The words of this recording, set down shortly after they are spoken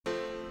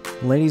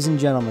Ladies and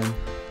gentlemen,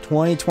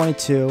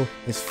 2022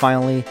 is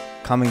finally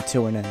coming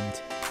to an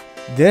end.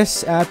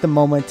 This, at the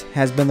moment,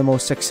 has been the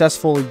most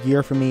successful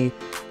year for me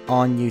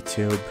on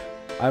YouTube.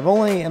 I've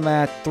only am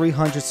at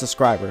 300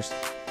 subscribers,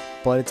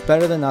 but it's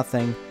better than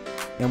nothing.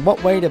 And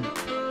what way to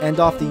end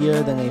off the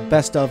year than a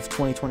best of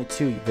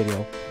 2022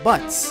 video?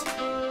 But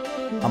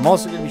I'm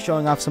also going to be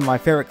showing off some of my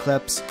favorite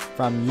clips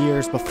from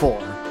years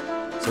before.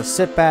 So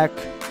sit back,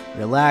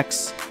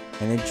 relax,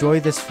 and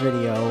enjoy this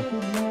video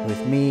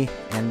with me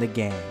and the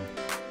gang.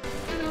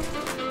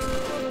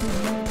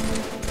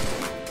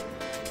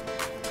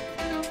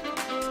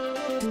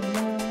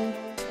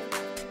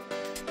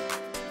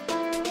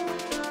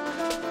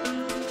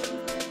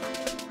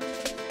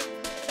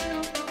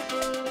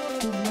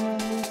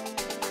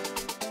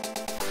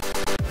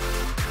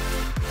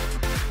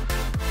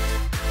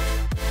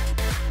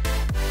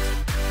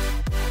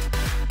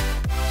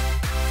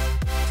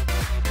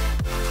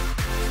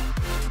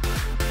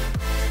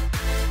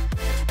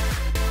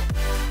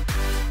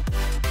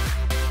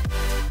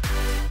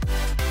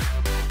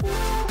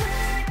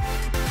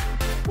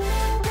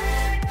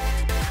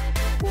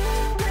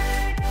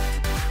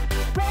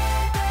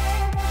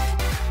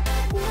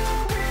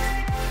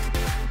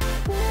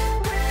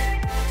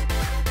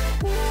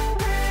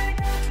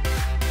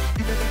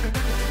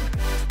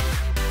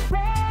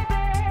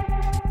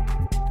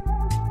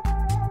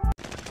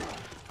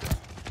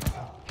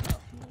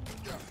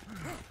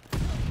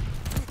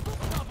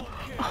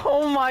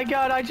 Oh my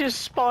god, I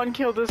just spawn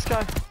killed this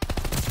guy.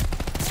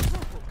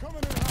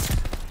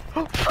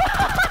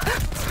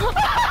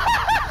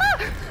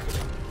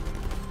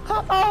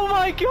 Oh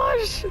my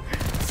gosh!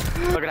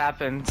 Look what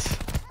happens.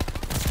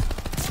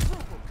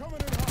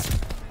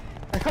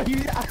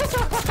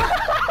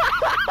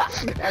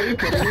 Are you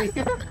kidding me?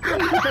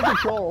 He's a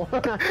troll.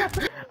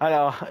 I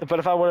know, but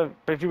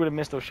if you would have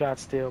missed those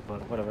shots still,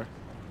 but whatever.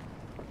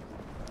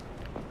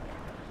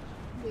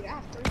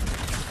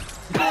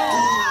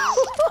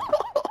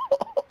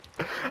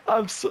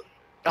 I'm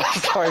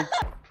sorry.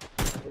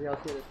 Maybe I'll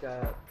see this guy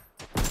up.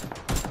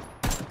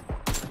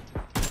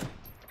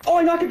 Oh,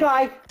 I knocked a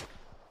guy!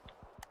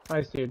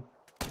 Nice, dude.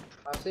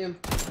 I see him.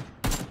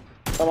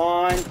 Come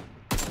on.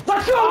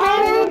 Let's go,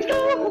 baby!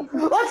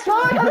 Let's go!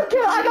 I got a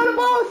kill! I got a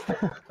both!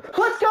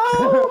 Let's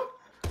go!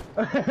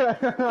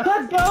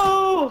 Let's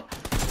go!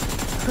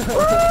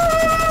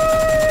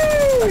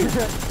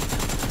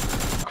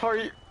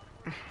 Corey,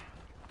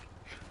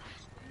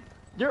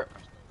 you're.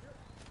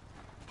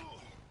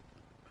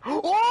 Oh!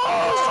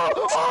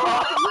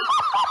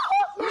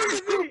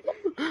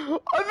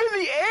 I'm in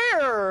the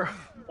air!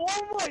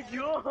 Oh my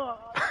god!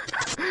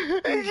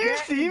 Did you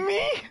see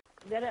me?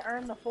 Gotta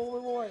earn the full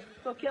reward.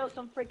 Go kill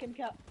some freaking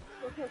cow.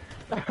 Go kill.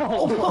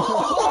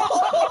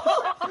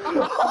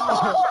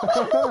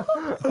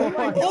 Oh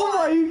my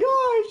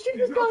gosh! She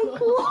just got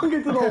flung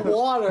into the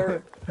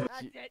water.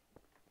 That's it.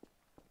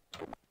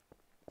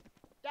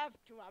 Death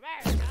to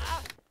America!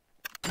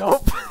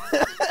 Nope.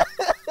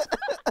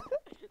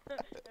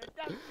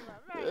 Death to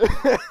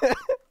America!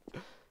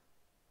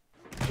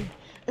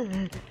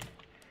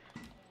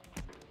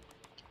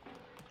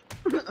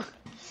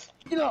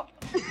 Get up!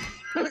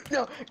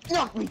 No, get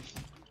off me!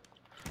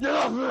 Get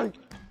off me!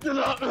 Get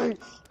off me!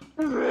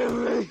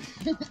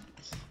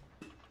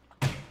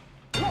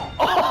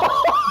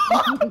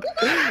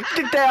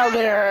 Get down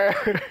there!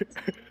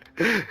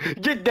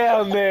 Get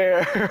down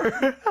there!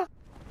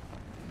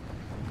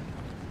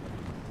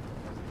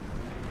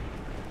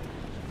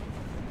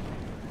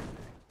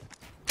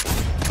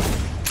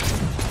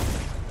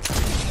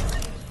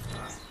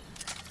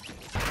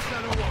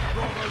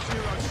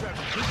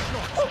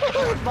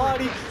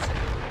 Body!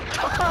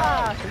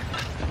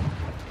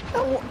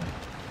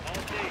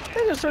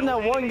 They just turned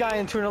that one guy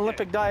into an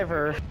Olympic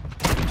diver.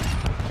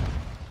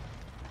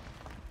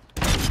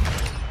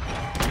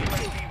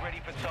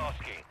 Ready for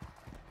tasking.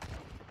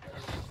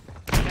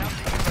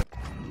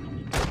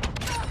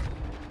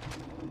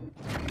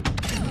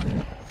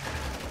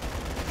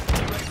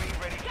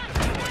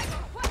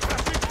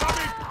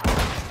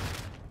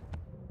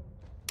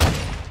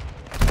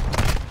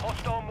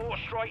 Hostile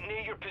mortar strike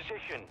near your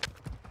position.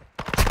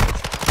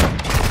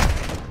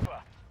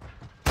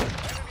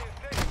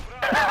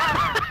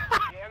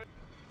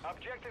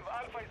 Objective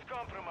Alpha is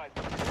compromised.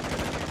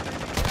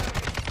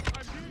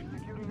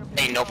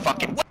 Ain't no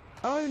fucking.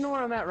 I don't even know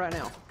where I'm at right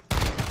now.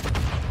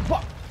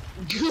 Fuck!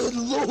 Good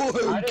lord!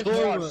 I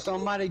just watched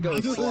somebody go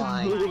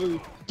flying.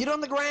 Get on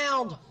the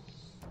ground!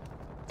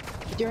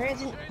 Get your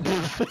hands in.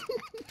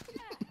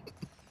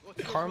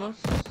 Karma?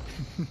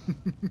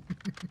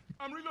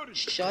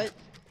 Shut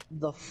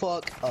the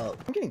fuck up.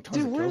 I'm getting tons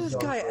Dude, of where's kills,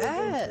 this though. guy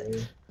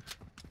at?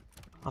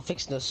 I'm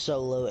fixing a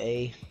solo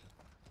A.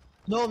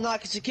 No, I'm not,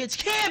 because the kid's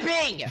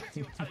camping!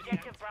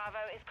 Objective Bravo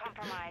is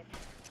compromised.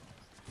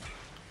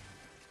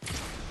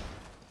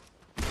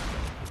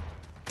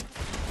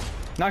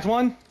 Knocked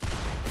one.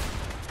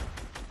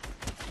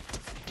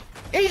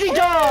 Easy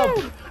job!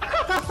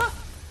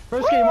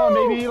 First game on,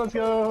 baby. Let's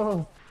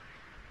go.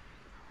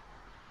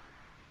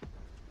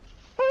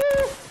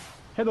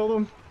 Head on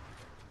him.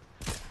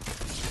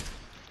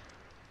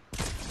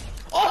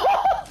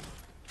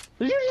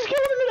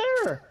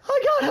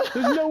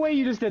 There's no way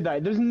you just did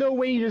that. There's no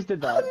way you just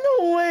did that.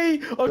 No way!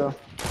 Okay.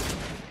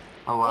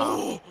 Oh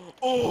wow.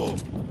 Oh!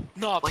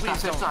 No, Like I please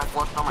said, don't. I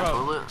flushed on my Bro,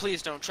 toilet.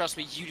 please don't. Trust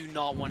me, you do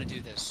not want to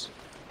do this.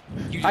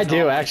 You I not do,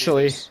 wanna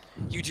actually. this.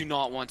 You do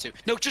not want to.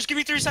 No, just give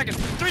me 3 seconds.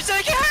 3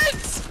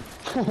 seconds!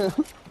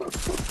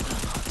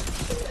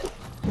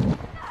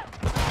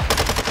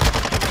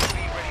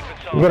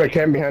 You gonna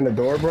camp behind the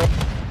door, bro?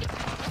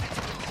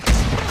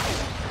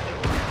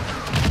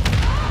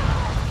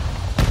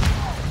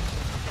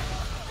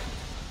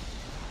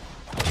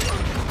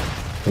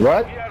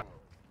 What?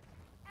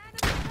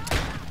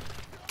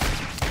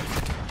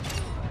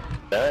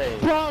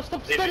 Bro,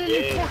 stop standing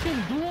in the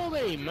fucking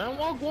doorway, man.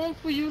 What going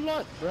for you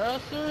lot, bro?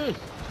 Serious.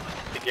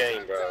 The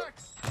game, bro.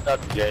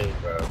 Not the game,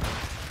 bro.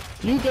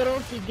 You get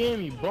off the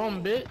game, you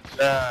bum bitch.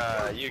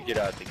 Nah, you get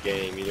out the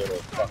game, you little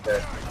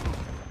fucker.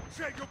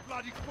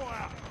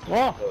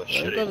 What? Oh,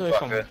 shit, You guys are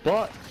some fucker.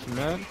 butts,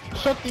 man.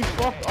 Shut the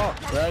fuck up,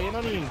 bro. You're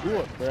not even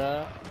good,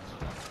 bro.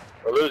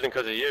 We're losing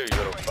because of you, you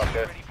little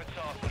fucker.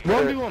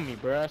 1v1 me,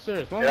 bro.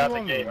 Serious. Get out the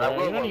 1v1 me, game, bro. I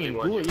will You're not even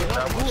 1v1 good. you, You're not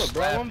I will good,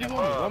 bro. slap 1v1 me. your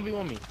mom.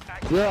 1v1 me.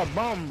 You're a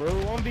bum, bro.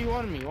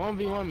 1v1 me.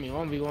 1v1 me.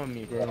 1v1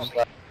 me, bro.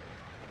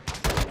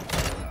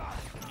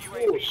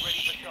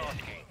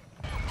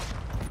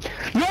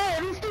 Yo,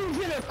 this dude's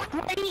in a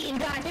crate and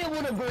got hit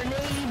with a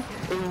grenade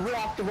and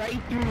walked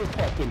right through the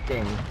fucking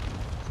thing.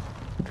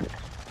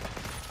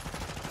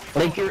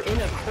 Like you're in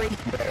a crate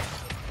there.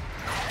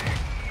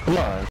 Come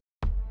on.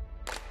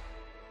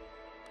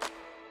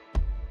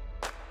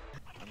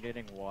 I'm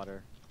getting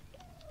water.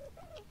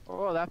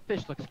 Oh, that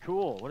fish looks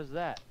cool. What is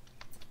that?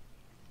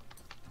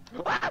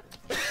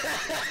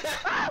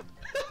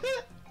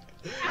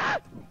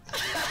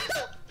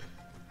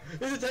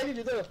 There's a tiny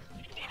dude.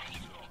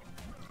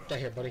 Get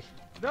here, buddy.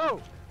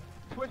 No!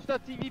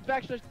 Twitch.tv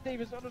 /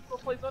 Davis _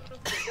 plays _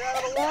 get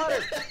out of the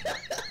water!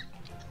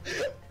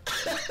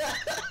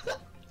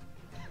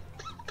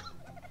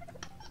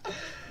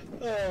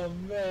 Oh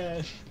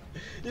man.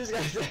 These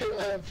guys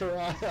are a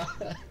piranha.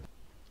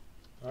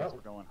 Guess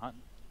we're going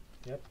hunting.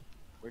 Yep.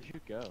 Where'd you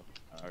go?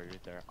 Oh, you're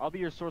right there. I'll be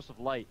your source of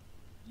light.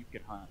 You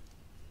can hunt.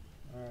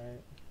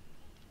 Alright.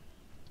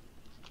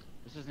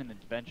 This is an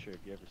adventure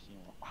if you ever seen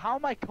one. How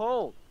am I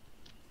cold?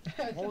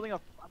 I'm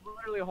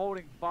literally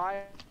holding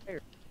fire.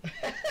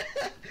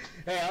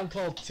 Hey, I'm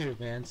cold too,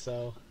 man,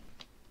 so.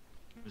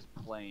 He was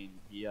playing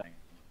yeah.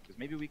 Because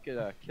maybe we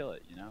could kill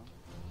it, you know?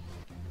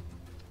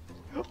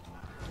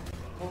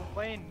 Oh,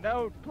 plane,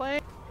 no,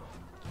 plane!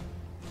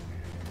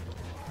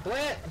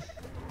 Plant!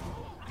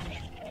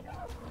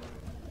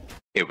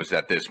 It was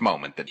at this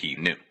moment that he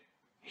knew.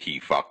 He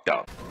fucked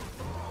up.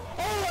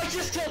 Oh, I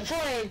just killed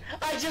plane!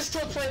 I just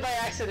killed plane by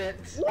accident!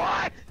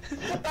 What?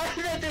 I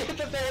meant to hit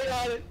the bang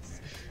on it!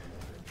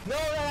 No,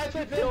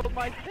 I killed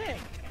my thing!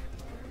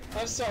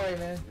 I'm sorry,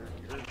 man.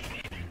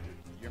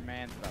 Your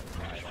man's about to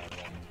die that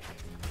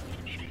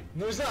way.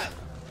 No, it's not!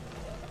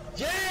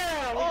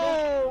 Yeah!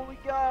 Oh, we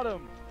got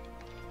him!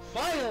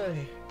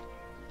 Finally!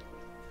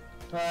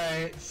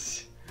 Alright.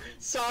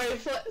 Sorry,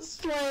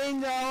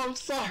 Flame, no, I'm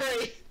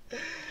sorry.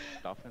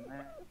 Stuff in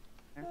there?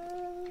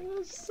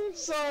 I'm so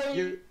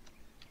sorry.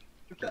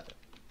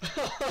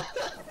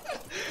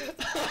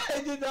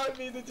 I did not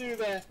mean to do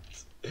that.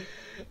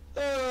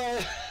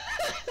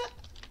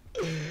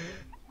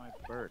 My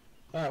bird.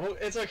 Alright, well,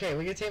 it's okay.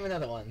 We can tame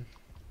another one.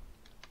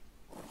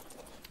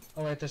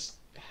 Oh, wait, there's...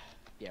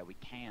 Yeah, we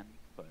can,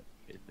 but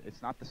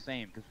it's not the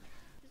same, because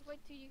Just wait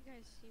till you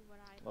guys see what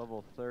I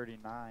level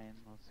 39,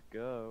 let's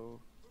go.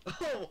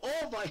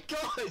 Oh my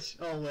gosh,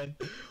 Owen!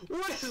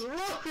 What is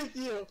wrong with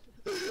you?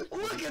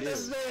 Look at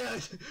this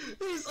man!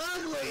 He's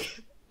ugly!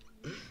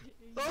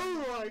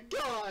 Oh my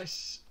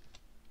gosh!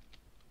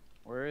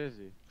 Where is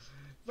he?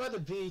 By the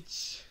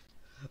beach.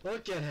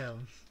 Look at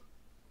him.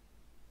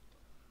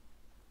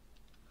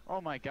 Oh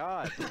my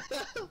god!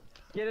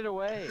 Get it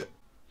away!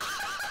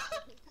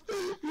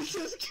 You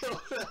just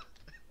killed him!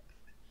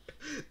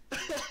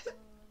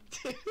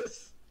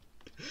 Davis!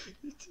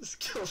 You just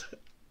killed him!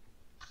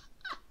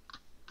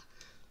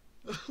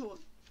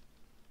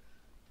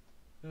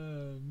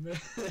 Oh man.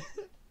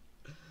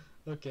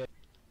 Okay.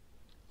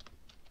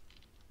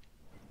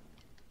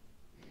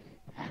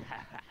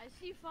 I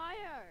see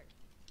fire!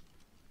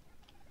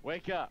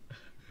 Wake up!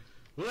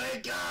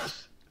 Wake up!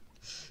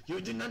 You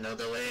do not know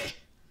the way!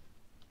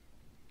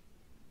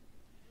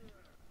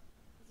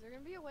 Is there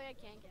gonna be a way I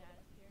can't get out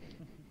of here?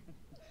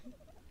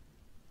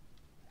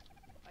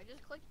 I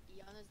just click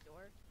E on this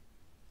door.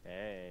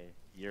 Hey,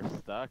 you're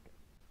stuck.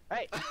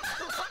 Hey!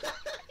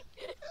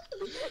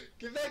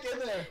 Get back in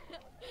there!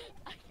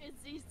 I can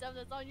see stuff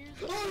that's on your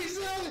Oh, he's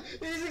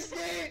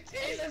escaped!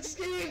 He's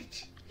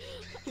escaped!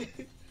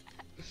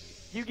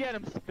 You get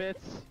him,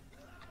 Spitz!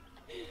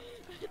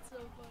 It's so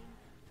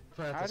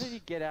fun. How did he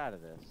get out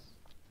of this?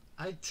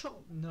 I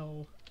don't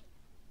know.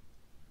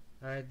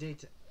 Alright,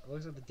 date.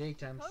 Looks like the date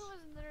times. Code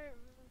wasn't there.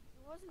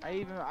 Wasn't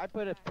I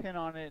put a pin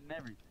on it and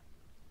everything.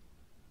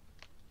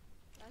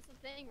 That's the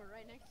thing. We're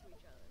right next to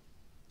each other.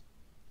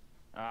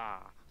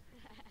 Ah.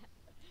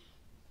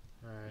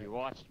 Alright. You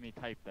watched me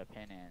type the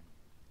pin in.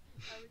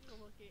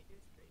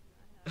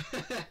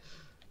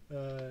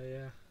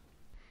 Yeah.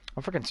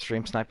 I'm freaking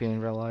stream sniping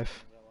in real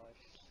life.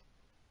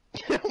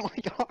 Oh my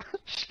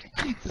gosh.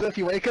 So if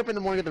you wake up in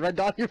the morning with the red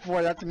dot on your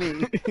forehead, that's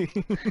me.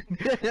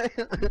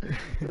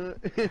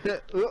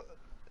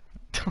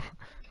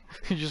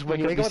 You just When wake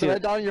you up, wake up with see the it.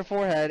 red dot on your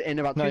forehead, and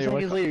about 2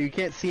 seconds later, you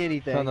can't see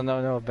anything.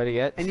 No, better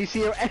yet. And you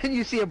see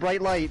a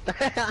bright light.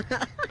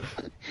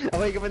 I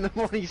wake up in the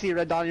morning, you see a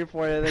red dot on your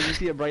forehead, and then you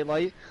see a bright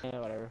light. Yeah,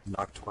 whatever.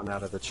 Knocked one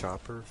out of the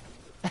chopper.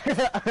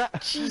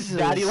 Jesus.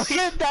 Daddy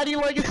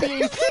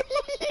Legacy.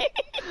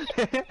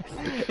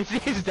 It's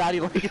his Daddy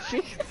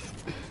Legacy.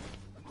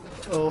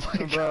 Oh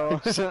my bro.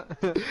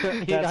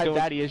 He got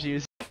daddy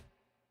issues.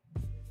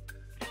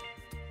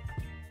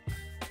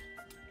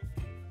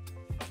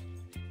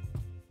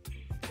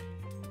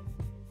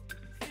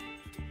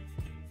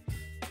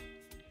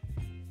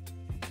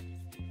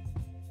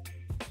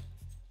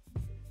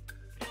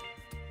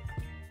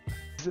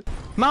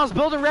 Miles,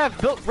 build a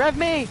rev! Rev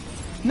me!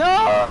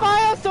 No!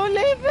 Miles, don't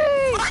leave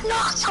me!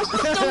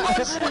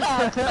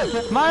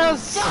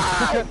 Miles!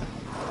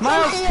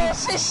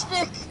 Miles!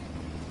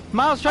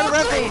 Miles, try to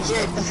rev me!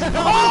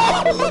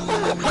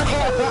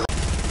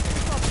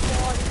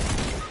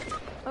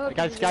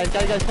 Guys,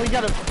 please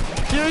get him.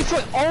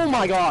 Seriously? Oh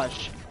my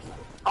gosh!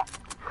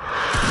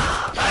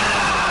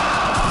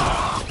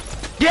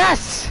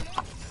 Yes!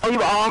 Are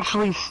you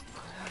actually?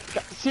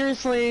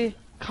 Seriously?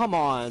 Come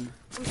on.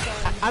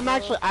 I'm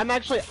not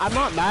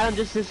mad. I'm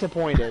just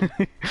disappointed.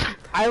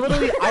 I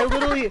literally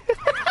rebooted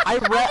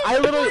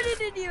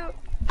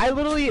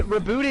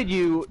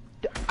you.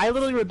 I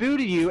literally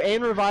rebooted you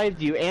and revived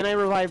you, and I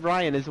revived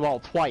Ryan as well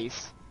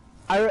twice.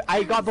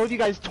 I got both you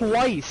guys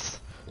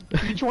twice.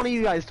 Each one of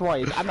you guys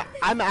twice.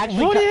 I'm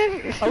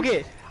actually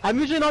okay. I'm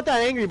usually not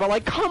that angry, but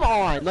like, come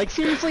on. Like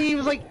seriously, he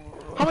was like,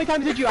 how many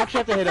times did you actually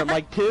have to hit him?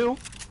 Like 2?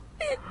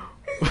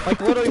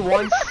 Like literally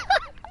once.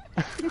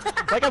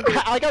 like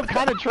I'm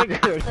kind of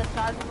triggered. The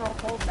size of a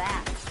whole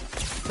back.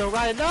 So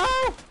Ryan, no!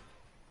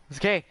 It's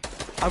okay.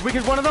 I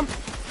wicked one of them.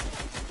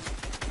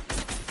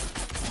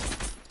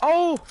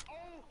 Oh!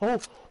 Oh!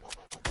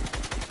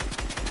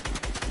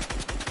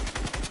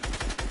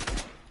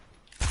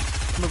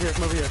 Come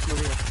over here.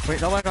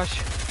 Wait, oh my gosh.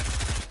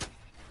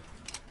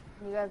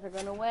 You guys are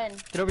gonna win.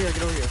 Get over here.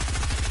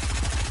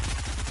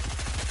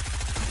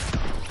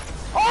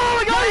 Oh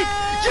my god!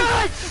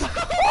 Yes!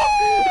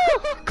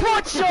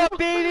 Clutch shot,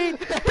 baby!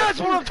 That's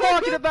what I'm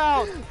talking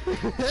about!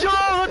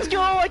 Joe, let's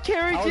go! I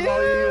carried you!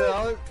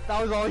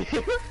 That was all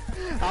you.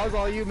 That was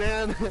all you,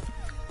 man.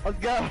 Let's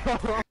go.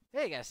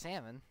 Hey, I got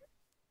salmon.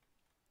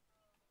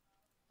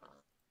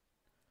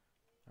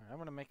 Alright, I'm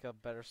gonna make a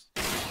better...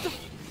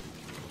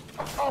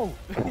 Oh!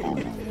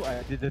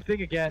 I did the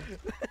thing again.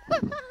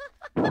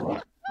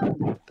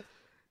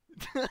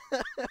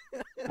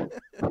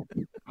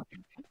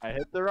 I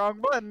hit the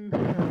wrong button.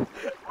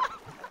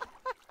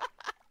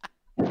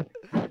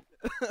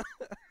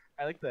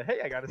 I like the,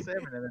 hey, I got a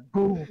salmon, and then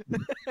boom.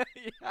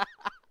 Yeah.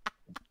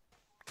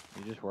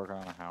 You just working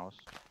on a house.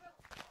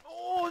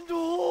 Oh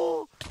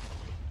no!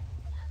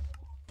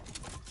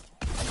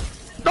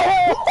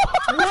 No!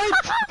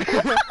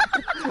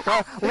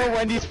 What? Little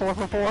Wendy's 4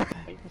 for 4.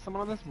 Wait for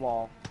someone on this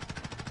wall.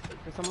 Wait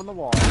for someone on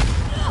the wall.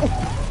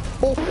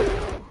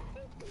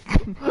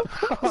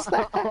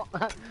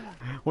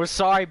 We're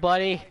sorry,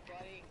 buddy.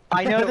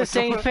 I know this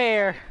ain't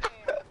fair.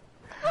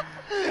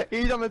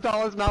 He's on the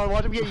tallest mountain.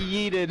 Watch him get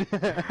yeeted.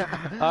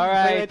 All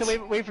right.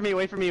 Wait for me.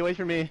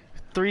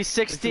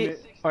 360.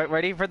 All right,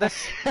 ready for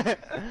this?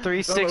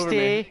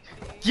 360.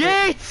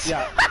 Yeet!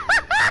 Yeah.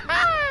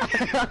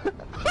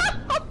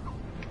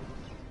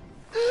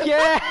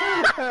 Yeah!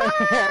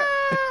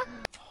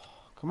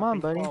 Come on,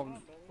 buddy.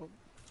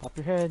 Pop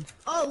your head.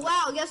 Oh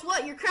wow, guess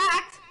what? You're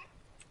cracked.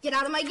 Get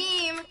out of my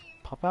game.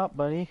 Pop out,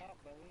 buddy.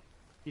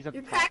 You're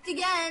cracked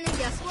again, and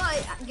guess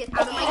what? Get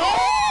out of my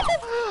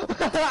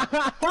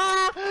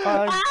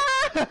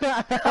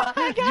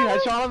game. Did you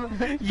headshot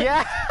him?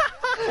 Yeah!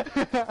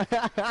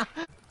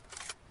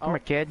 Come here,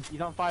 kid.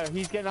 He's on fire.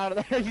 He's getting out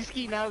of there. He's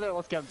getting out of there.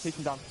 Let's get him. Chase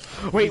him down.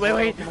 Wait.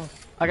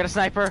 I got a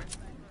sniper.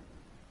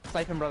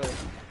 Snipe him, brother.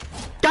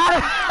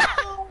 Got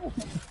him!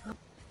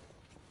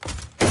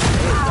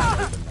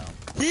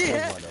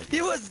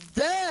 He was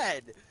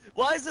dead!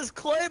 Why is this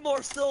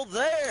Claymore still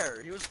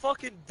there? He was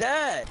fucking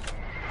dead!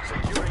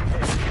 Securing A.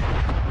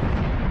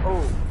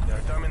 Oh,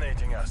 they're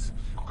dominating us.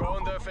 Go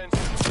on the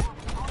offensive.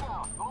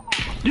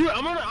 Dude,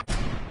 I'm gonna...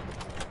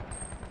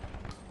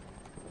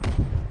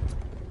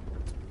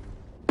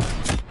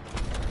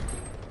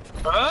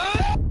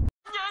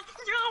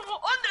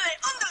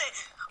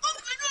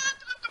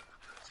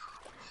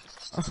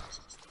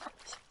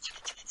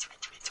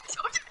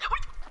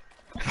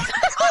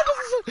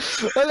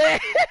 Ole!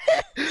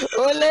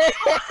 Ole!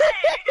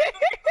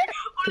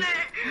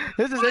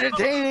 This is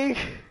entertaining.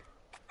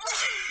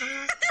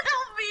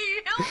 Help me!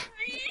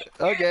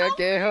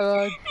 Okay, hold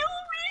on.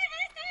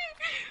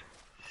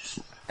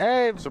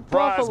 Hey,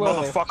 Surprise,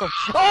 Buffalo. motherfucker!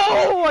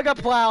 Oh, I got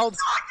plowed.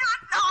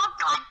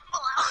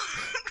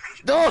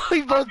 No,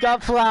 we both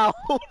got plowed.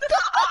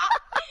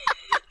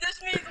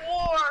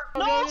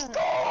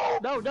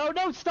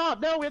 No,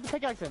 stop! No, we have to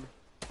pickaxe him.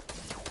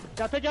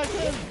 Got pickaxe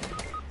him.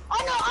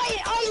 Oh no, I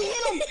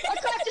hit him! I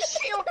cracked his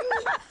shield!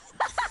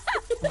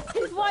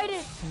 He's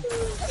whited!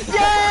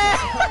 Yeah!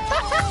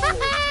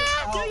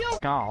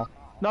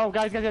 No,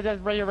 guys,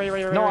 right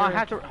here. No, I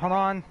have to. Hold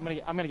on.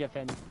 I'm gonna get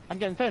Finn. I'm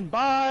getting Finn.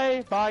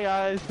 Bye,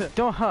 guys.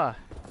 Don't, huh?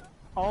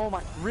 Oh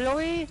my,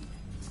 really?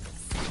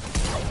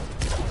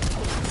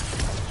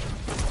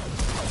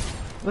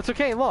 That's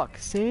okay. Look,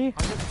 see?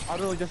 I'm just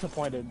utterly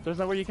disappointed. There's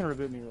no way you can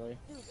reboot me, really.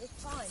 Dude,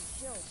 it's fine,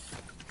 chill.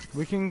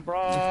 We can. Bruh.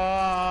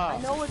 I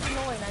know it's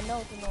annoying,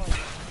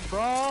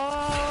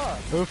 Bruh.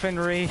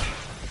 Oofenry.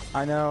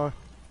 I know.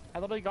 I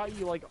literally got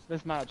you like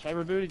this match. I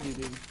rebooted you,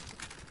 dude.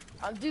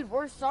 Dude,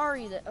 we're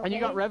sorry that. Okay? And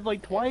you got revved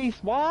like twice.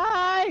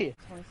 Why?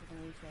 20-second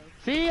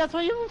replay. See, that's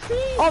what you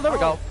see. Oh, there we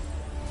go.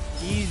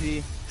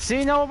 Easy.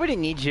 See, no, we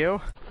didn't need you.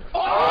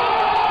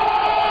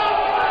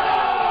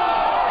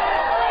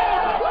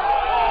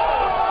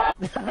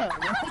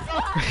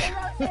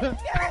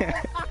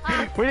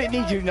 We didn't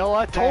need you, Noah.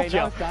 I told you.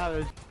 You're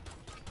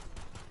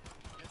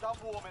done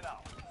warming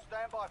up.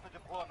 Stand by for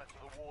deployment to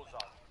the war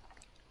zone.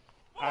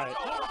 Alright.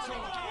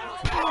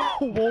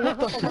 Well, what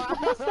the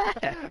fuck was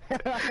that?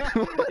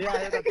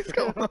 Yeah, that's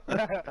cool.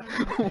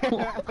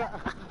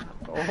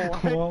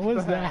 What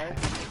was that?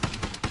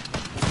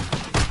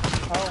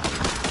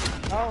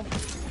 Oh.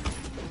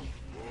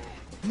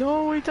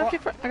 No, he took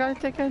it. I got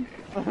it taken.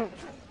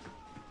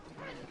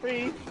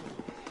 Free.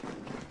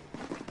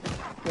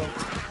 Go.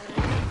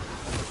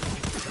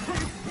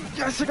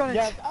 Yes, I got it.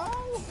 Yes.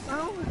 Oh.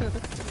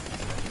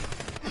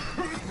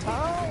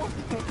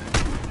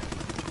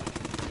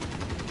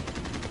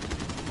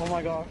 Oh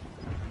my god.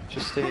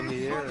 Just stay in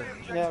the air.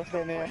 Yeah, I'm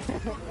staying there.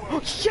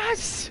 Oh,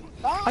 yes!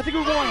 I think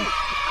we won.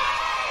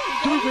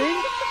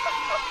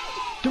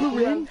 Do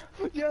we win?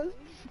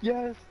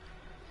 Yes.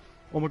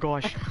 Oh my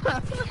gosh.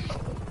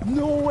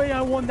 No way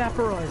I won that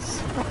for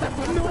us.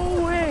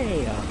 No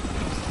way.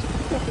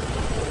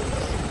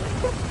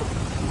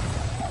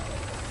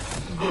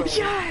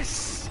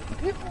 Yes!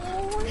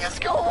 Let's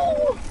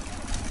go!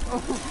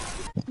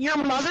 Your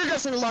mother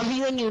doesn't love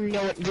you and you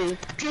know it, dude.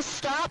 Just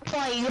stop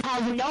playing. You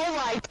have no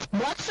life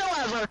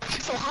whatsoever.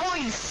 So how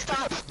about you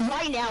stop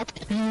right now?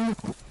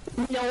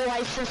 No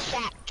life for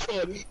fat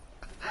kid.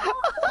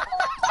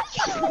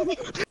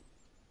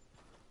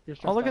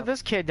 Oh, look at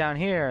this kid down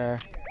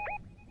here.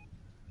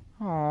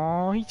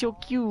 Oh, he's so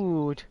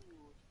cute.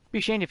 Be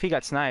ashamed if he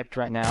got sniped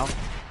right now.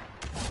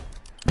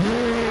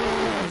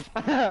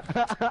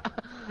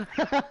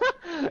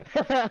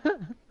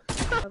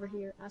 Over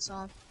here, I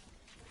saw him.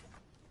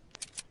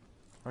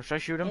 Or should I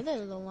shoot him? Hey,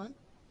 there's the one.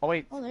 Oh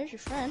wait. Oh, there's your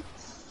friend.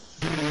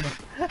 He's gonna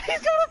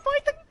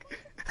fight the.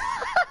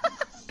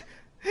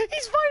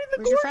 He's fighting the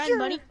Where's your Gorger. friend,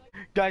 buddy?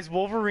 Guys,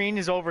 Wolverine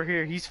is over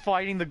here. He's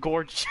fighting the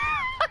Gorge.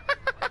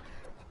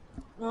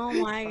 Oh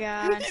my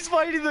god. He's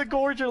fighting the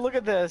Gorger. Look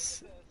at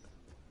this.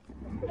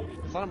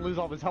 Let him lose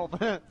all his health.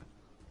 Fucking...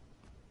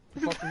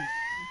 What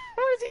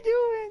is he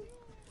doing?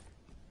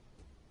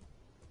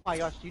 Oh my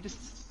gosh, you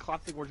just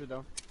clapped the Gorger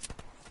though.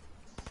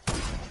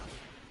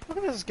 Look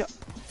at this guy.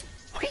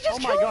 Oh, he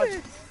just my killed god.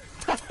 it.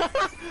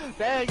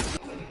 Thanks.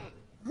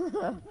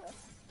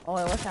 Oh,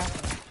 wait, what's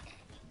happening?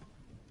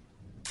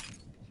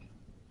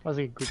 That was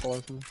a good ball or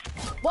something.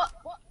 What?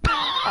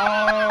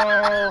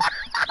 Oh.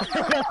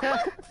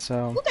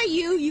 So. Look at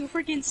you, you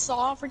freaking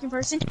saw freaking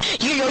person.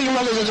 You know your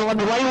mother doesn't love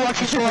me. Why are you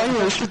watching so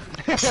anyways?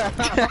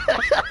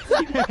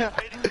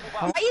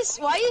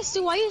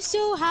 Why you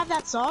still have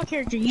that saw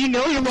character? You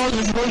know your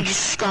mother's going to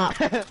stop.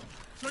 Oh,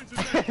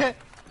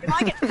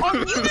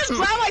 you just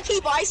grabbed my P.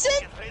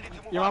 Bison?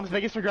 Your mom's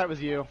biggest regret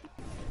was you.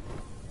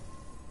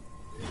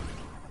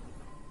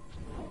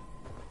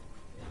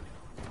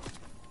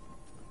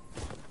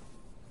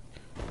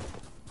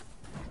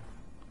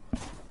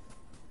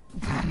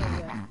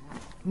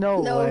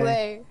 No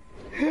way.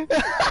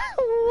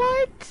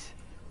 What?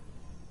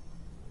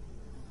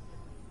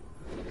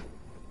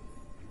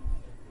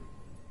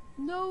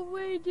 No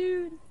way,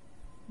 dude.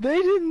 They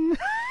didn't.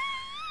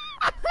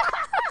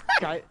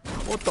 Guy,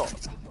 what the?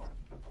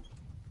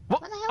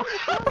 What the hell did the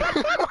car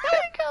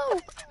Where'd it go?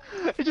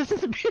 It just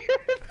disappeared.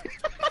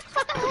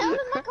 What the hell did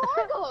my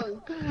car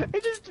go?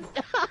 It just.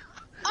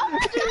 Oh my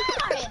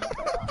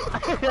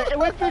god! It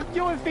went from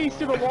you and face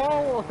to the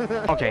wall.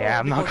 Okay, yeah,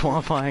 I'm not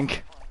qualifying.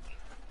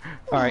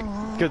 Alright,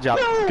 good job.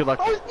 No! Good luck.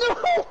 Oh no!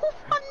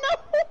 Oh no!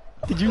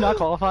 Did you not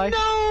qualify? No!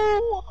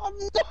 Oh,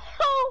 no!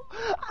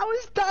 I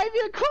was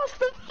diving across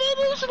the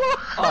finish line!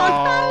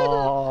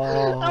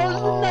 Oh. I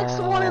was the next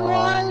one in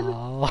line!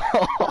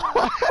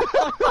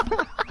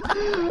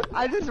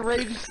 I just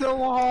raged so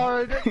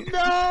hard!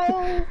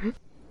 No!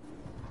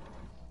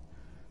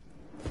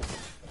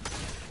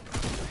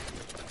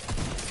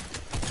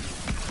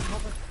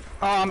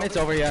 It's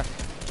over, yeah.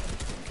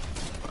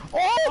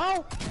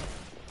 Oh!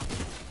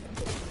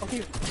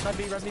 Okay,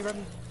 rev me.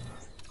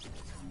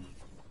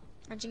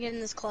 Aren't you getting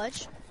this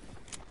clutch?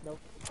 Nope.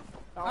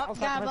 Oh,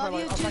 God, above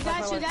you. Two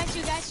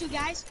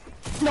guys.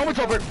 No, it's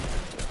over.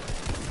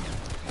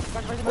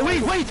 Oh,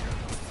 wait!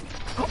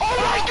 Oh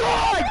my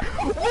god!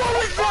 What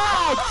was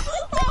that?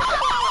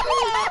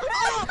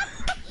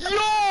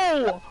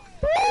 Yo!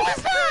 What was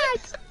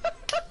that?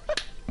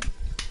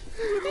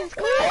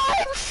 What?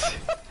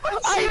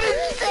 I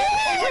didn't see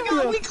Oh my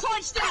god, him! we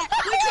clutched that!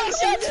 We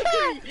clutched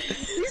that!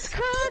 He's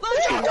cracked!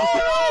 Let's go!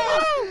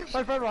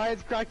 My friend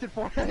Ryan's cracked it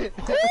for it.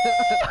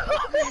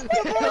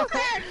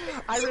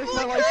 I risked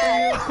my life for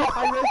you.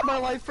 I risked my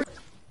life for.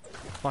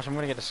 Watch, I'm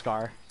gonna get a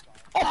scar.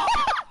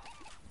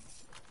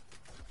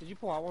 Did you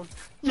pull out one?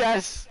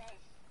 Yes.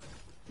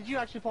 Did you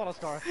actually pull out a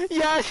scar?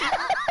 Yes.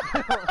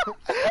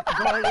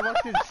 Bro, you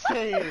look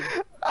insane.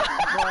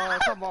 Bro,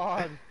 come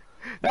on.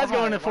 That's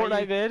going to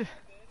Fortnite vid.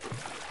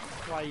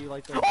 Why are you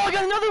like that? Oh, I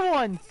got another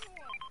one!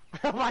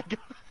 Oh my gosh!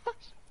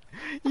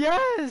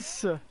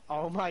 Yes!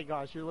 Oh my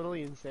gosh, you're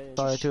literally insane.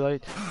 Sorry, too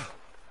late.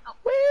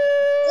 Woo!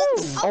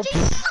 Oh,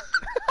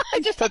 I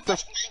just had to.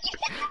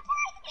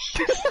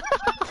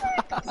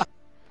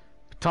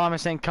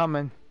 Thomas ain't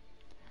coming.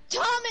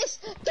 Thomas!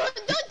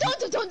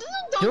 Don't.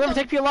 You'll never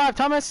take me alive,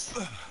 Thomas!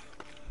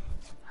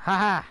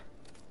 Haha.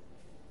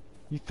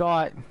 You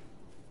thought.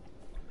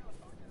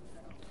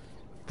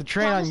 The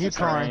train on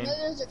Yukon. You know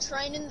there's a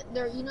train in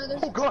there. You know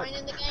there's a train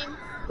in the game.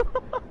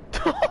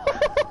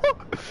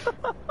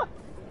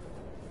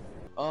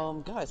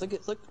 Guys,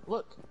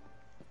 look.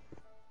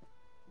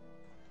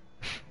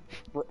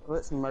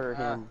 Let's murder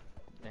him.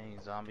 Dang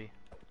zombie.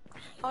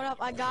 Hold up,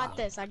 I got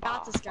this. I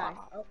got this guy.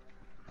 Oh.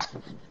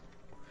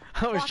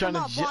 I was trying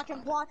to block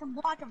him.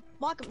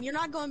 You're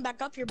not going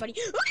back up here, buddy.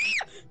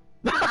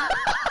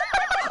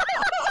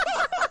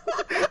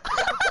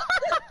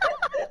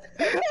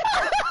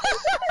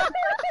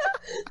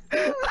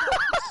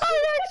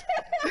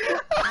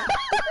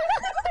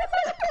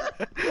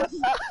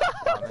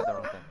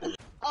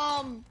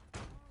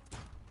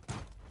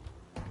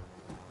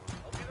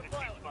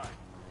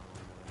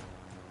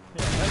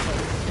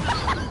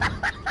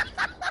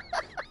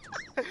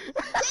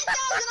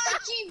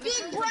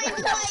 Big brain play,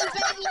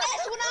 baby.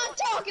 That's what I'm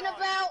talking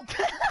about.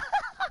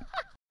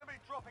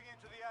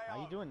 How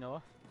you doing,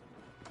 Noah?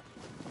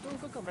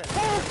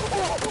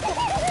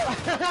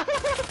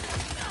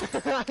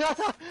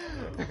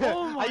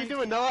 Oh How you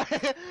doing, Noah?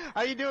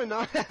 How you doing,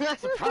 Noah?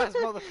 Surprise,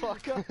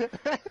 motherfucker!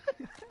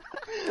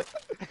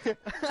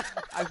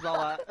 I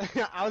saw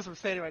that. I was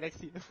standing right next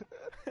to you.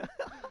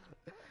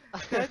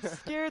 That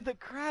scared the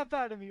crap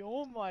out of me.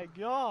 Oh my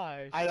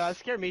gosh! I know, it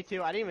scared me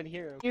too. I didn't even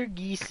hear him. You're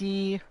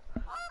geesey.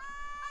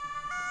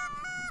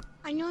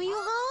 I know you're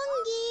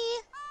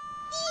hungry.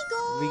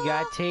 Eagle. We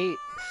got Tate.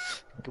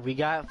 We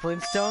got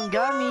Flintstone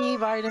gummy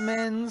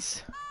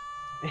vitamins.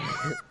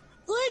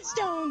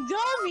 Flintstone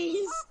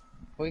gummies.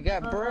 We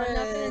got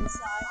bread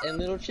and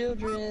little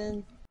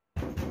children.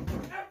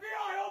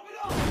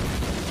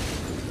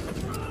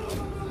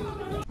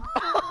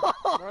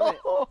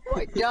 Oh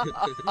my god! Did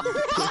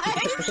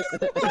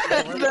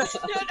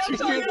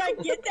I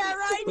get that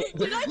right?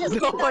 Did I just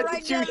get that right?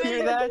 Did you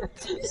hear that?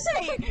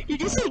 Did you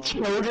just say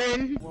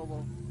children?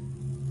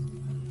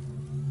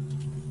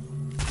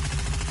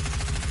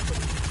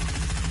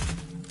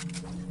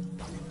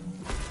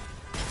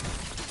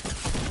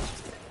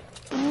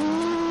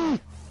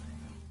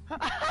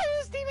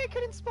 His teammate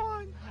couldn't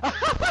spawn.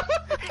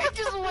 He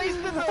just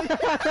wasted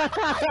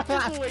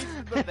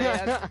the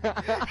van.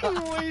 He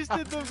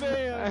wasted the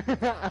van.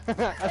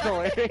 That's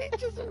hilarious. He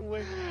just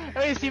wasted.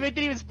 Hey, his teammate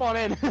didn't even spawn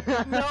in.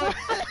 No.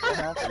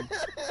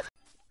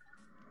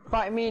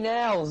 Fight me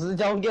now.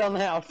 Don't get on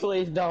the house,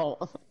 please don't.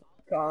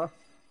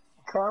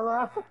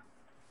 Karma.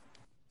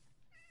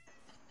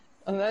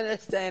 And then a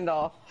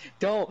standoff.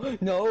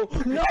 Don't. No.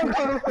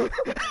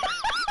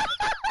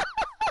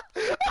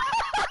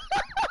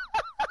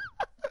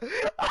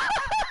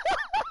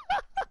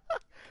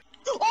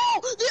 Oh,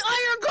 the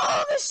Iron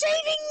Golem is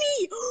saving me!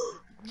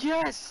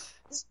 Yes!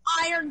 This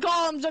Iron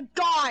Golem's a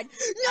god!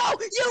 No,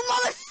 you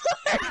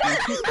motherfucker!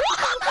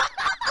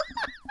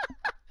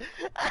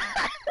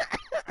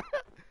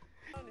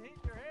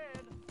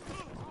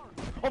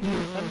 Oh,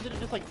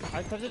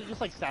 I'm tempted to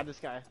just like stab this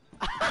guy.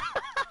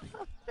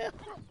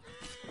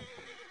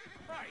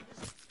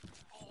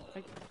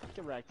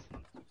 Get wrecked.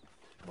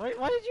 Why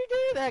did you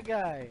do that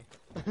guy?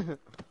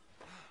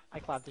 I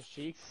clapped his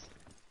cheeks.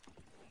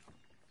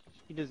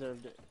 He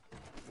deserved it.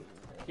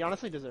 He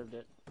honestly deserved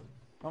it.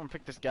 I'm gonna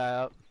pick this guy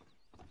up.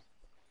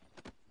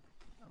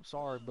 I'm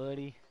sorry,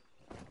 buddy.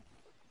 I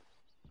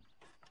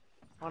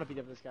wanna beat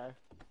up this guy.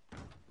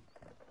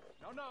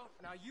 No,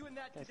 now you and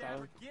that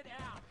cadaver, get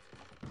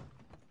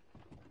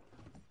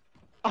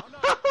out.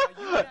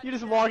 You're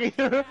just walking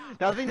through.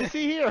 Nothing to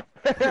see here.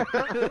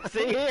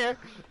 See here.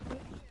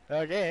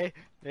 Okay.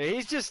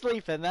 He's just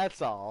sleeping,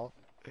 that's all.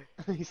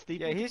 He's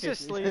sleeping. Yeah, he's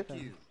just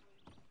sleeping.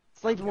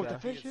 Sleeping with the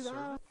fishes.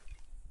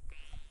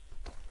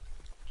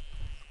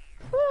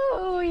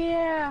 Oh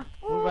yeah.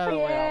 Move out of the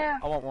way.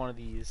 I want one of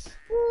these.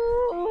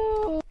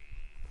 Ooh.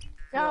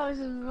 That was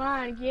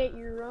mine. Get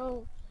your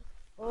own.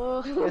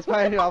 Oh. It's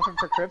my new outfit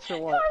for Crips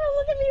or what?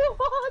 Look at me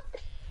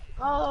walk.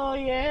 Oh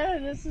yeah,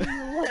 this is the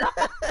one.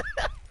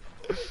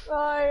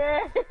 Oh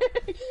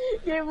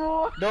yeah. Get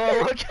more.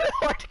 No, look at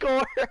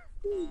hardcore.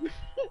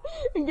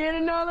 Get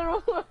another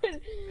one.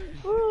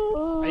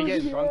 Ooh, Are you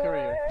getting drunk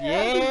already?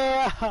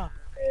 Yeah. Yeah.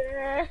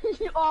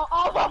 Yeah. Oh,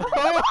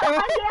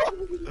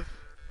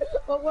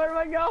 oh, where am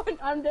I going?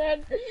 I'm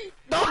dead.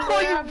 No,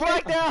 you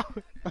blacked out.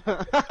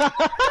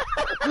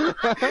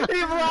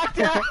 You blacked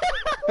out.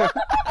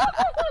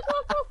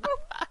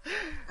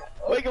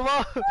 Wake him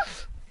up.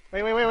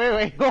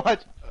 Wait.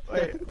 Watch.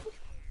 Wait.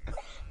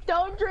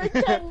 Don't drink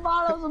 10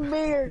 bottles of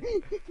beer.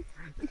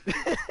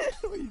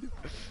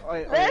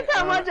 That's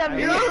how much I'm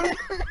doing.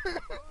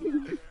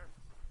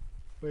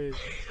 Wait. Wait,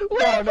 no.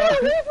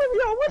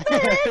 What the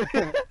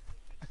heck?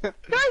 Guys,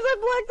 I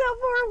blacked out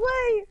far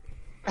away.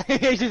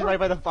 He's just right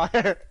by the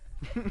fire.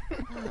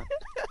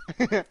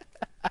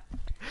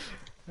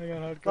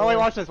 Oh wait,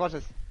 watch this. No!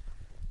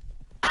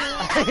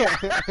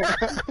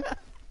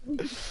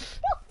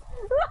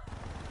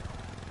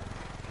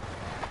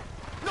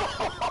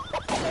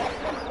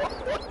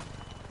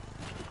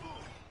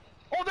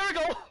 Oh, there we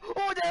go!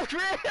 Oh, damn,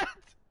 Grant!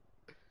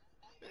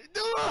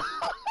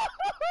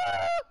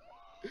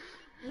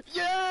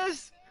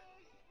 Yes!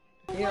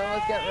 You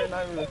almost got run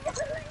over.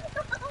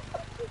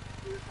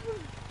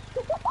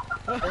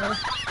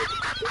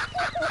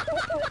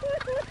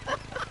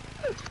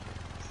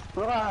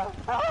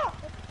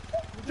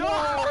 No!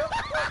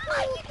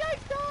 You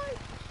guys died!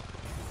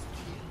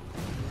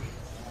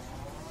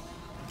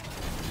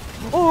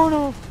 Oh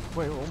no!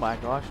 Wait, oh my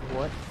gosh,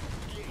 what?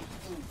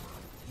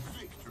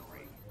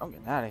 I'm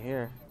getting out of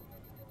here.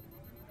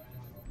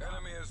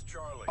 Enemy is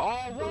Charlie.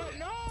 Oh, what?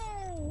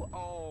 No!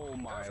 Oh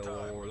my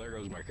lord, there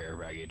goes my care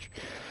package.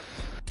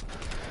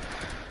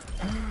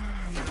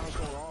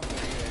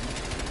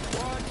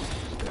 What?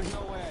 There's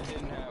no way I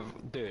didn't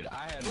have. Dude,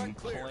 I had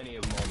plenty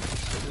of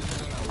moments. This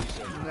isn't at least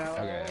a.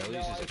 Okay, at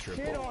least it's a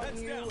triple.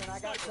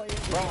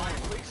 Bro, I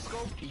quick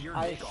scoped your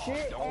dick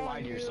off. Don't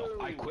lie to yourself.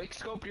 I quick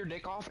scoped your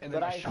dick off and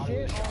then I shot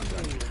it with a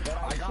shotgun.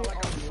 I got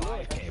like a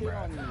 5K,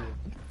 bro.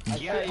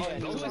 Yeah,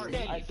 those aren't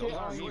me. Those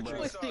aren't me,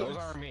 bro. Those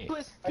aren't me.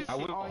 I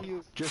would on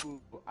you. Just.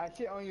 I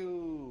shit on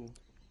you.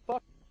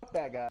 Fuck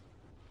that guy.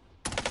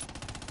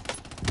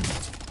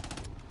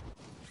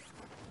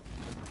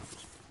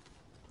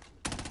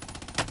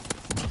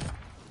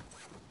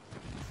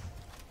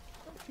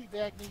 Don't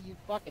teabag me, you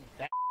fucking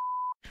fat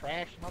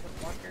trash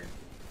motherfucker.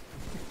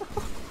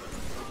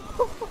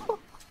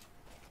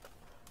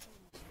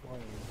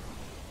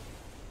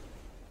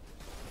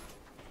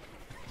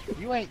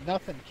 You ain't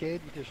nothing,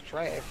 kid. You just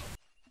trash.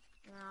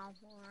 No, I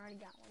already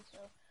got one, so.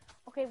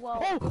 Okay,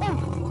 well.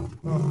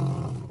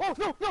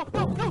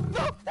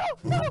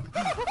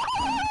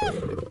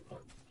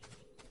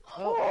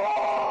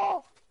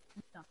 Oh,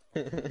 no.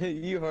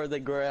 You heard the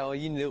growl.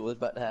 You knew it was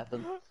about to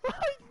happen. Oh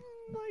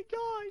my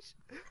gosh.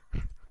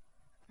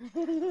 I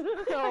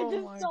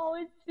just saw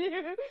it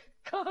too.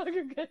 God,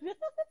 you're good.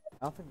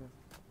 I don't think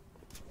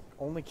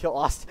only kill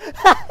Austin.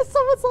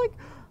 Someone's like,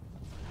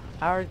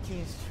 our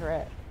team's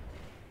trash.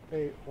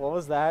 Wait, what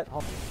was that?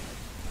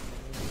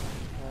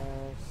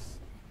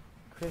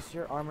 Chris,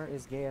 your armor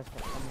is gay as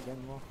fuck. I'm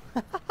again, well.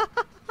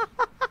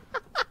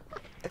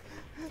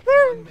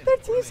 their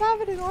team's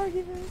having an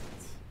argument.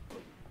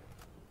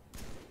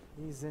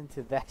 He's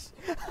into that.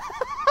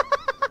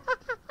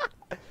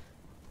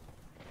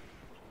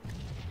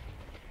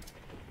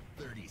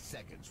 30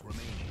 seconds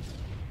remaining.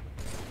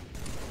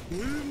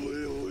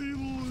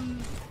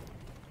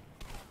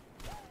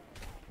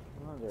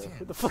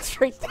 Who the fuck's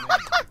right there?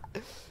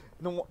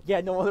 No, yeah,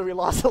 no wonder we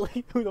lost the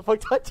lead. Who the fuck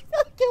touched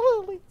that?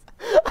 Kill the lead.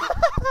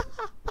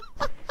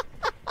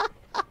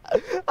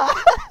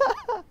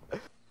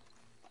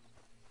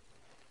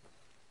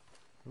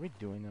 What are we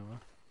doing,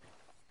 Noah?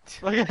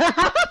 Look at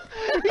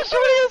he's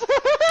shooting us!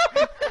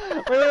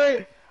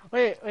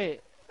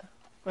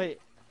 Wait.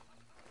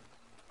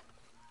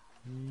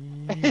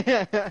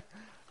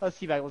 Let's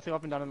see back. Let's go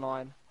up and down in the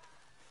line.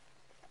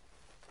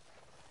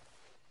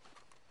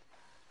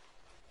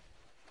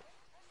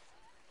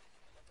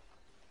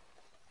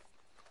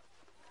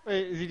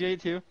 Wait, is he doing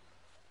it too?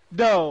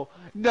 No,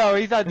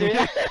 he's not doing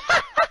it.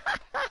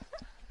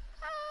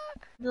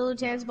 The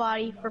lieutenant's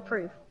body for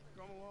proof.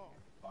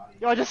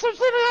 Yo, I just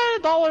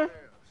submitted $1.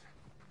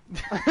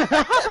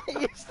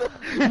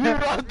 You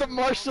robbed the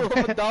marshal of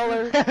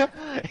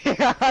 $1.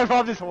 Yeah, I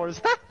robbed his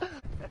horse.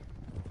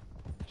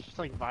 Just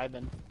like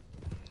vibing.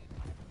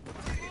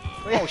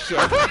 Oh shit.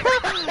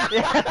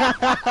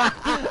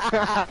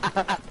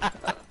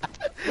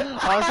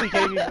 Honestly,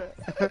 can't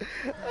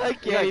I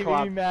can't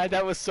even be mad.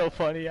 That was so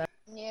funny.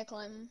 Yeah,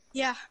 Clem.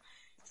 Yeah.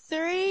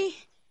 3,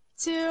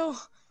 2,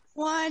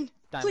 1.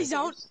 Please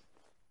don't.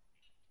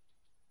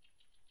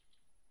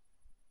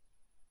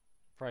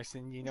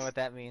 Bryson, you know what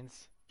that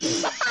means.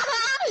 Yes!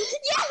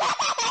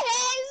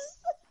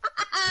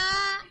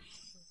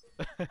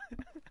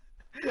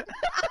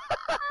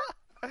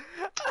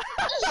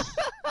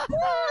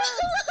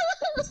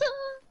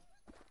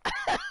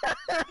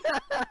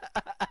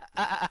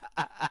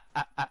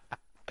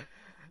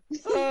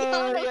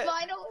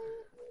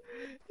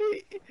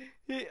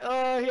 He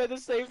had the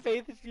same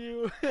faith as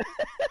you.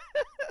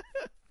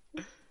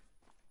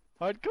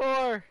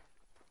 Hardcore.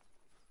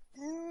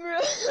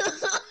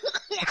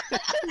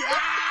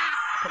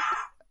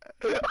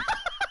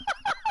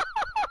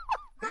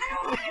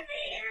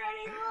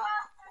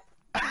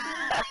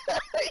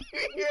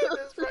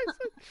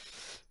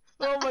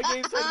 Oh, my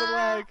game's in the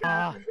lag.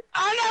 Oh,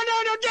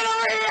 no, get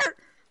over here!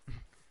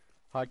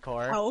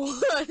 Hardcore. Oh,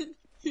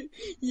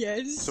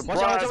 yes.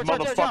 Surprise,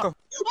 motherfucker.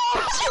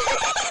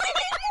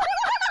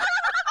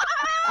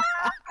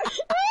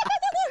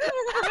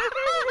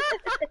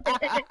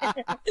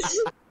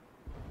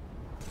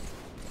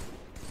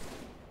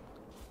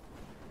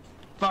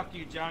 Fuck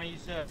you, Johnny, you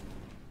said.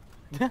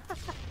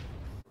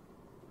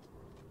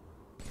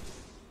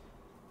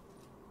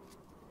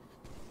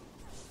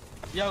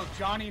 Yo,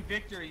 Johnny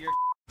Victor, you're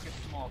a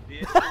small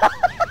bitch.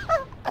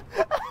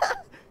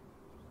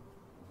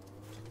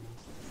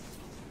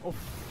 Oh.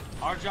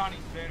 Our Johnny's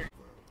better.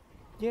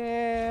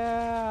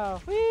 Yeah!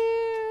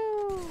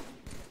 Woo!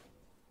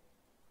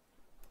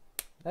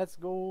 Let's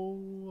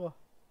go!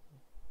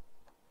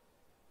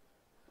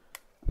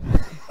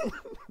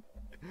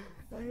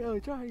 Yo,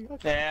 Johnny,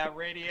 okay. Yeah,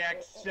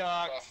 Radiac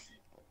sucks.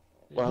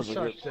 Wow,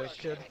 suck that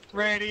kid.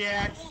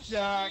 Radiac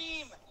sucks.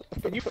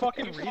 Can you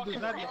fucking read?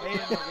 There's not an A in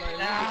the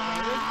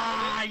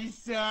Ah, you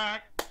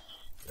suck.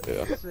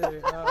 Yeah. Let's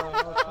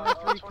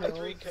see,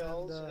 23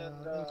 kills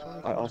and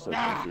I also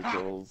have 3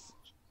 kills.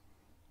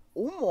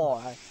 Oh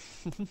my!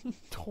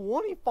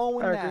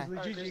 24 in that.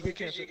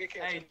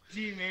 Hey,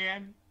 G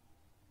man.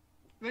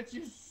 But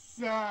you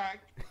suck.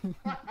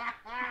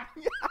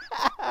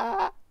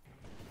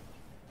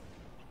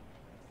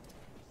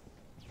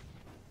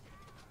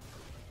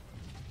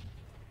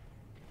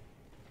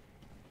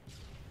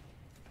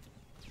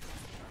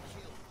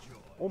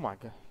 Oh my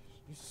god,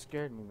 you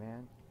scared me,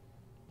 man.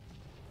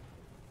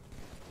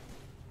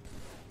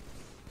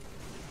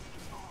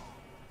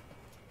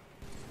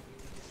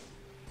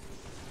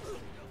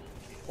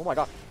 Oh my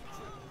god.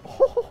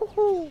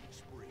 Oh.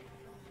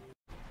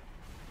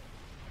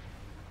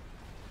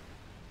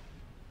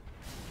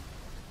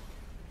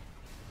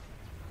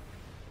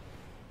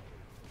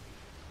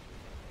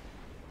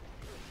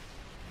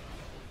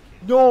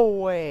 No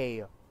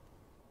way.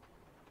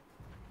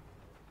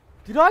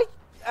 Did I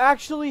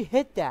actually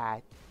hit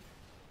that?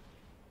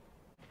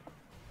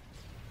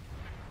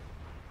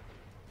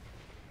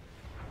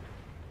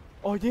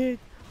 Oh, I did.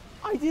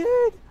 I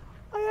did.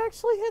 I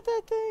actually hit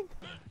that thing.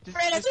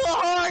 Ran into a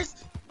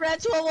horse! Ran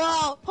into a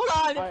wall!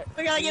 Hold on!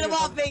 We gotta get him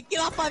off me! Get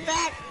off my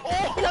back!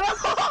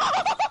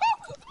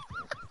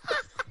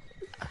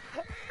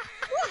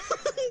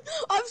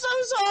 I'm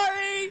so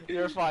sorry!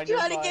 You're fine,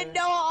 Trying to get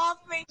Noah off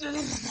me!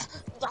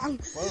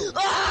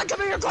 Ah,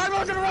 come here, Carmen!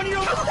 I'm gonna run you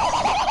over!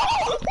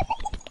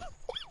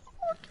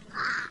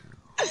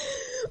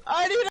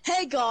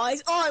 Hey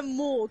guys, I'm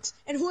Morgs,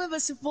 and whoever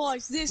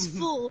survives this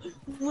fall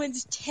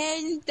wins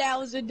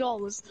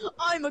 $10,000.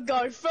 I'ma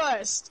go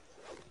first!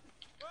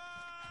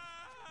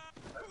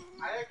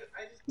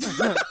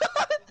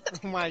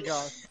 Oh my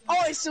god.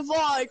 I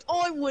survived!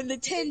 I won the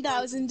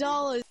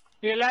 $10,000!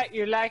 You're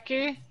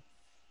lucky?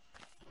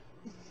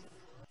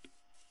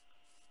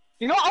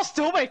 You know what? I'll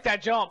still make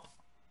that jump!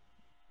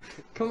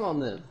 Come on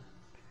then.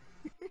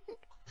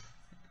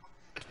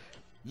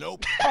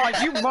 Nope. Oh,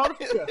 you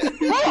motherfucker!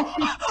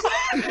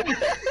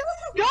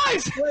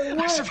 Guys!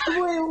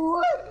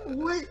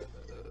 Wait.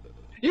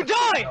 You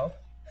die!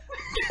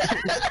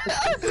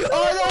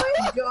 Oh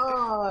my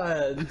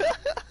god!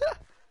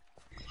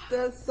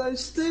 That's so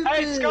stupid!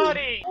 Hey,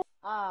 Scotty!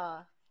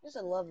 It's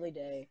a lovely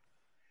day.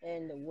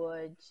 In the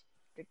woods,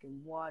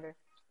 drinking water.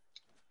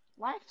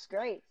 Life's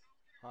great.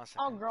 Awesome.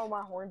 I'll grow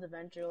my horns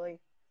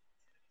eventually.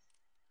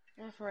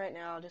 And for right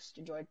now, I'll just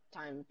enjoy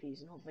time in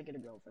peace and hopefully get a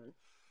girlfriend.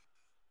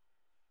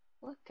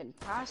 What can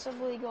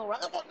possibly go wrong?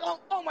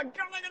 Oh my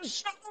god, I gotta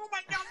shut! Oh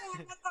my god!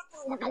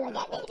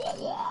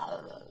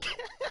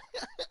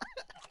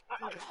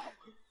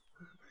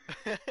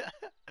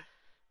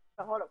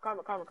 Hold up,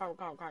 Karma.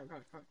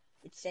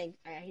 It's saying,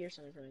 I hear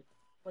something from it.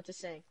 What's it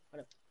saying?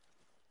 What up?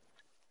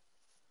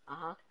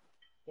 Uh-huh.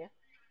 Yeah?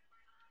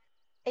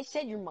 It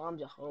said your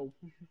mom's a hoe.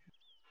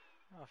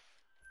 Oh.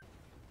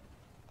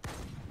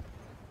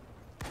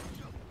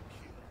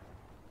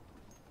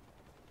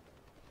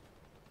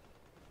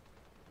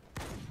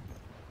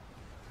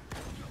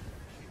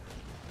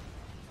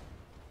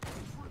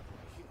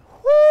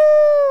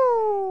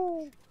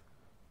 Woo!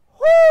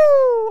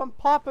 Woo! I'm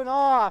popping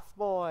off,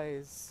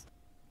 boys.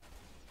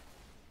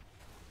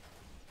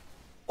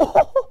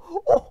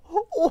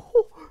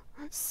 Oh,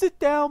 sit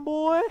down,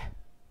 boy.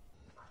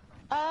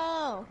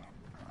 Oh!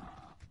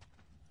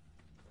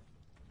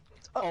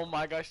 Oh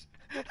my gosh.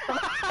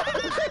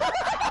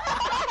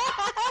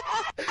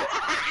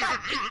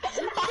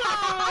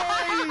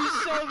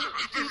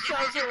 She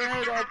shoves her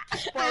head up.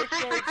 Spike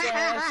Blade's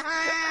ass.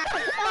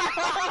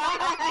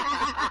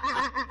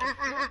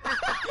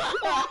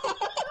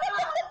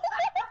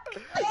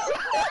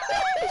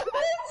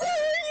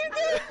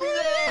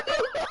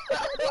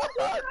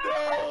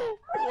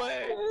 No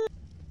way.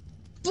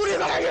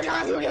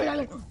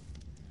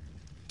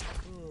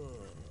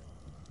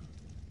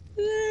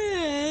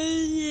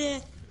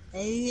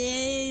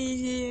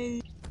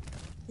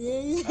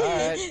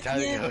 Time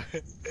to go.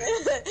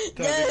 Time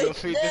to go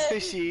feed the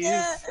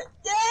fishies.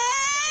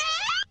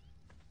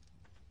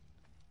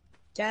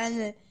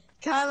 Johnson,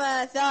 come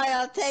on, sorry,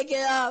 I'll take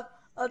it up.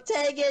 I'll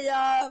take it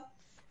up.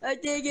 I'll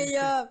take it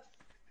up.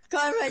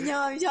 Come on, no,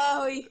 I'm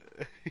sorry.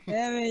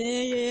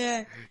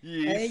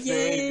 You saved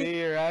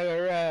me right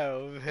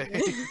around.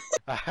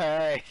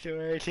 Alright, so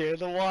we're to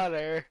the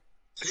water.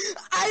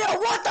 I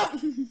don't want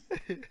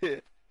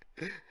them!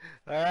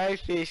 Alright,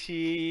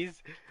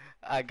 fishies.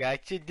 I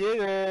got your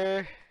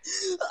dinner.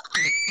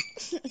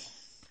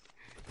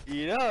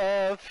 Eat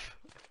up.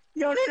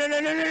 No, you're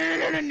not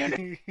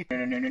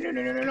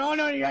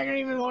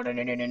even want to.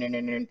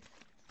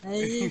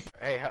 Hey,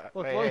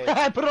 Look, hey.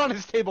 I put it on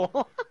his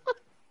table.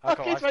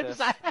 Okay, it's right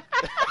beside.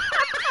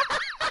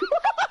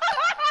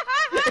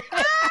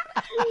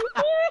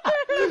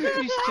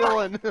 He's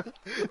chilling.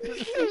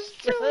 He's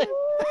chilling.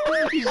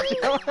 He's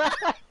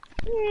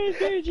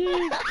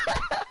chilling.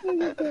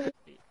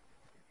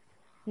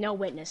 No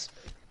witness.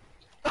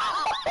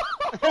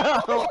 No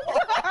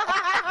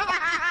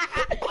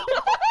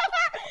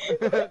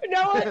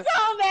one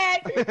saw that!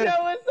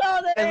 No one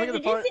saw that! Hey,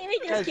 Did you see me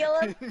just kill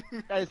him?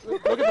 Guys,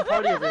 look at the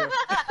party over here.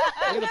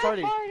 Look at the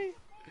party.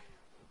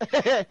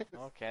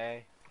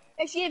 Okay.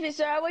 Excuse me,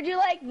 sir, would you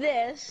like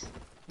this?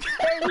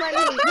 There's my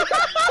meat.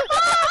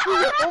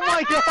 Oh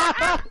my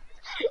god!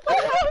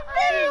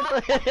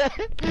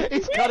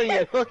 He's cutting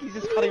it. Look, he's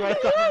just cutting right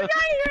on top of him. Oh my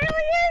god, he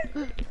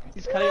really is!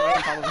 He's cutting it right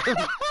on top of him.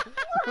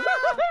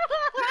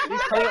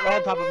 He's cutting it right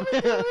on top of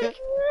him.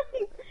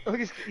 Look,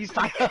 he's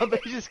tied up, but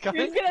he's just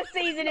cutting. He's gonna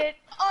season it.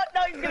 Oh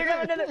no, he's gonna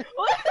grab another.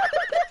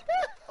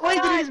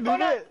 Wait, did he just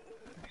move it?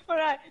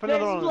 Hold on, Put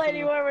another there's one.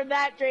 plenty more where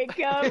that drink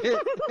comes.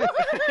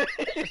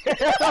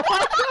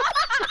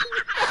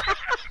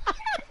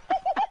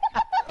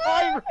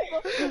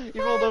 He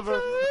rolled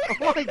over.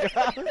 Oh my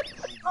god.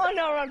 Oh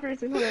no, wrong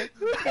person. Hold on.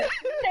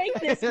 Take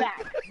this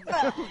back.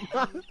 Gotta be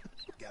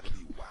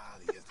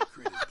wily as the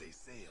critters they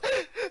sell.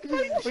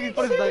 Look, he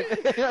put his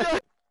knife.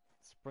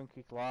 Spring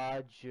Creek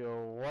Lodge,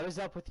 what is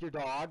up with your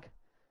dog?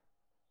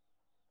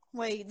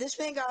 Wait, this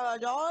man got a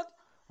dog?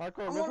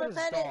 Hardcore, I'm look gonna at his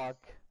pet it. dog.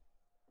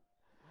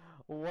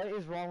 What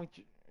is wrong with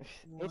you?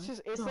 It's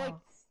just, it's like,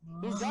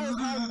 he's got his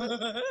hand.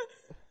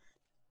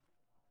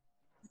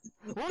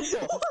 What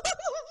the?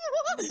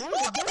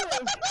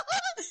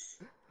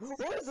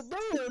 What is it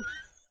doing?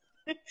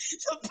 The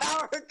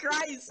power of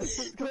Christ!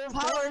 The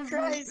power of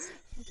Christ!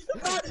 The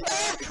power of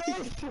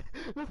Christ!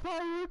 The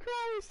power of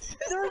Christ!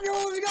 There we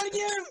go, we gotta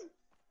get him!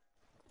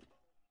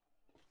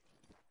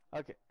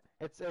 Okay,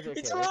 it's okay.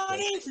 It's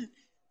running!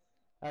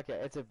 Okay,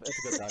 it's a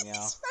good dog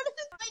now.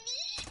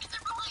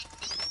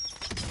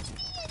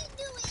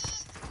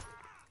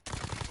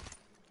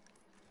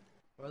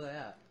 Where are they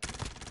at?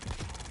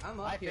 I'm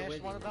up I here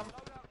finished with one you. of them.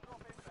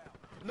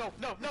 No.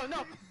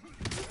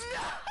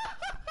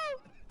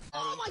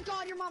 Oh my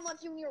god, your mom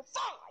left you in your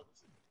fight!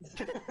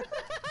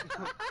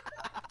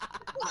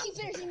 Why you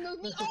finishing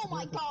move me? Oh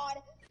my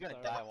god! You're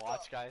gonna die,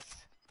 watch, guys.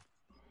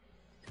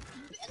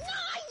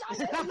 Nice!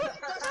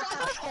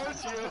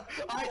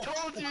 I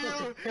told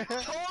you!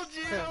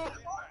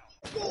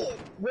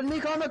 With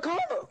me on the car!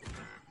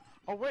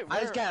 Oh wait,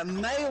 I just got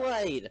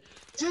meleeed!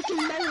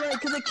 Freaking meleeed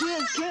because the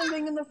kid's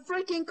camping in the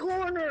freaking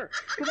corner!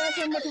 Because that's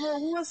how much of a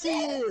wuss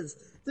he is!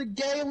 The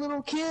gay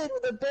little kid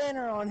with a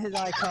banner on his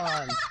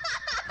icon!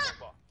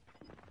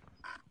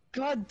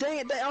 God dang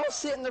it, they all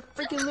sit in the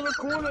freaking little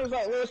corners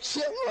like little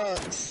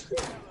chipmunks!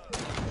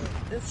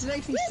 This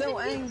makes me so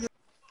angry!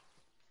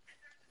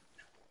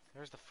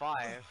 There's the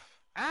 5.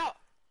 Ow!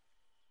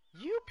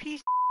 You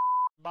piece of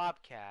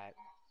Bobcat.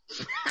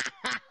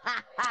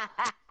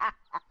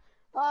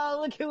 Oh,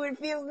 look who it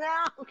feels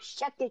now!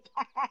 Shut it!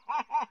 I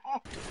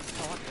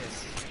want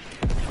this.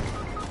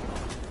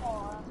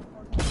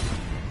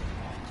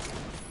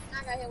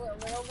 I got hit with a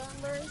rail gun,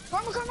 bro.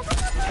 Come on!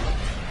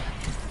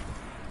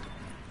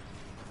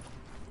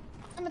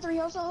 I'm at 3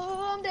 health, so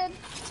I'm dead.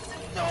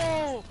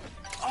 No!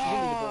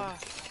 Oh!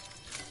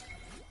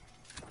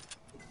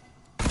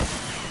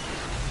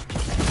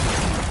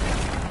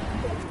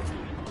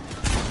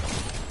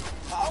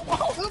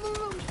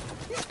 Oh,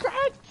 he's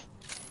cracked!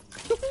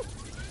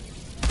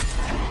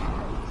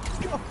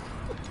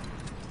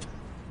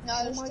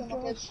 No, there's still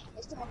more kids.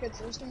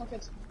 There's still more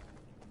kids.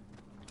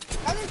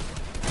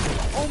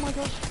 Oh my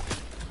gosh.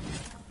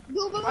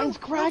 Go. Ryan's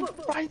cracked.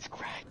 Ryan's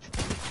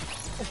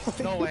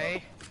cracked. No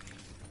way.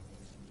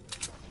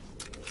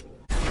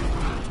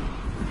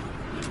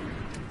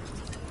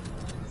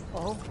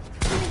 Oh.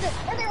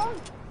 Right there.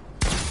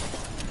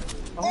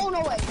 Oh,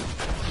 no way.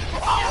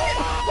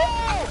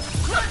 Oh!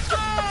 Let's go!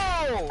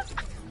 Oh,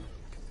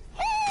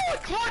 I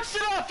clutched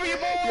it off for you,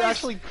 boys! You're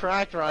actually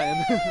cracked,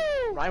 Ryan.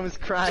 Ryan was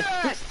cracked.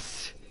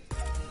 Yes!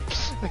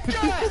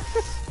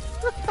 Yes!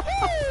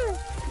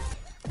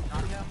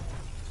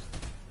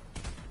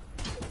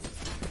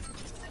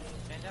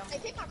 Hey,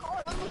 take my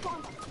car. I'm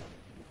going.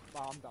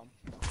 Wow, I'm dumb.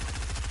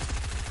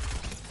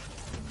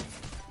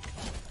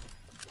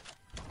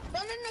 No,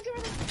 get rid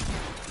of it.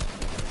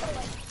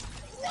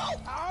 No!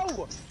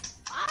 Ow!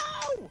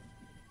 Ow!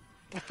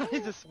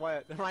 Ryan's a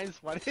sweat. Ryan's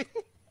sweating.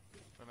 Wait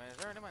a minute, is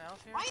there anyone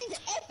else here? Ryan's an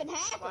effing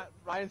hacker.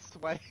 Ryan's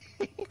sweating.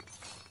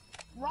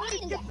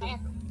 Ryan's a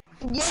hacker.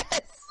 Yes!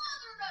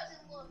 Mother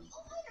doesn't love you. Oh,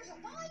 there's a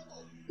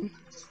Bible.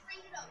 Just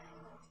read it up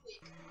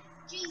quick.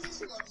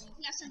 Jesus loves you.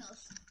 That's enough.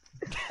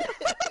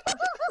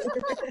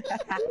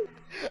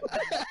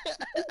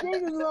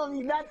 Jesus love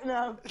you, that's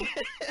enough.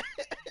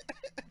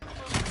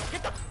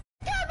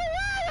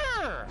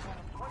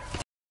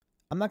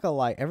 I'm not gonna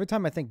lie, every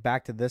time I think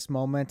back to this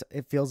moment,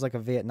 it feels like a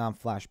Vietnam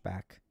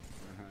flashback.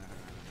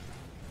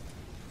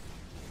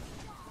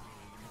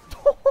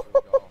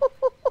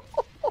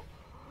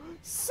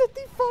 Sit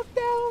the fuck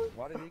down!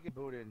 Why did he get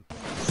booted?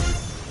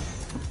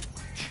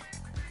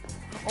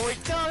 Oh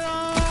wait,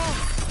 no!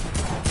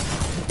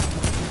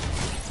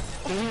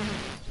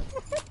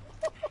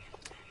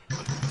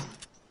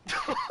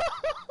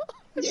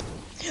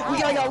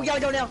 We gotta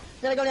go now.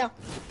 Gotta go now.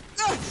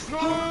 No,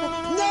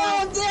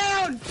 I'm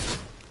down!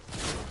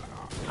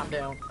 I'm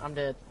down. I'm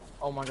dead.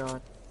 Oh my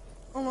god.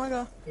 Oh my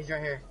god. He's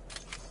right here.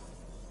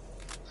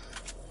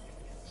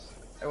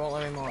 It won't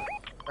let me mark.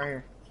 Right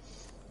here.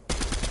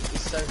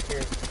 He's so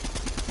scared.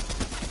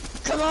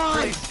 Come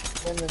on!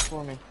 Win this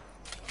for me.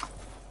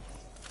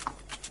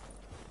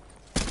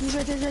 He's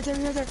right there, he's right there,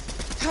 he's right there.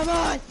 Come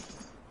on!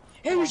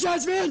 Hit your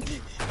shots, man!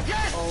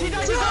 Yes! Oh, He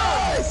does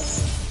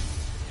yes!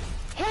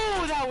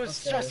 Oh, that was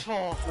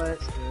stressful!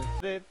 Let's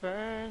do It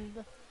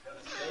burned.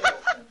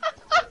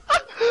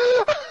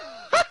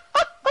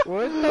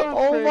 What the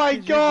Oh frick my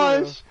did you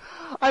gosh!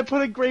 I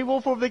put a Grey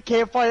Wolf over the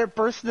campfire, it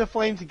burst into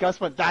flames, and Gus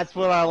went, that's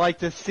what I like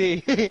to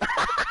see.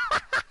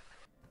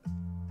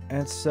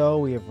 And so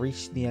we have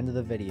reached the end of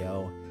the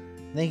video.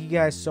 Thank you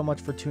guys so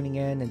much for tuning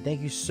in, and thank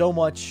you so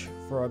much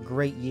for a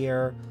great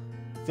year.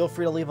 Feel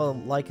free to leave a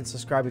like and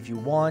subscribe if you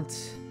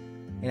want,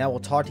 and I will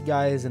talk to you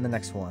guys in the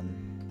next one.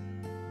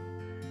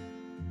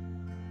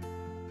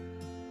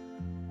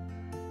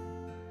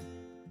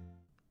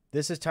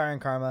 This is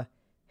Tyrant Karma,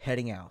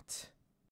 heading out.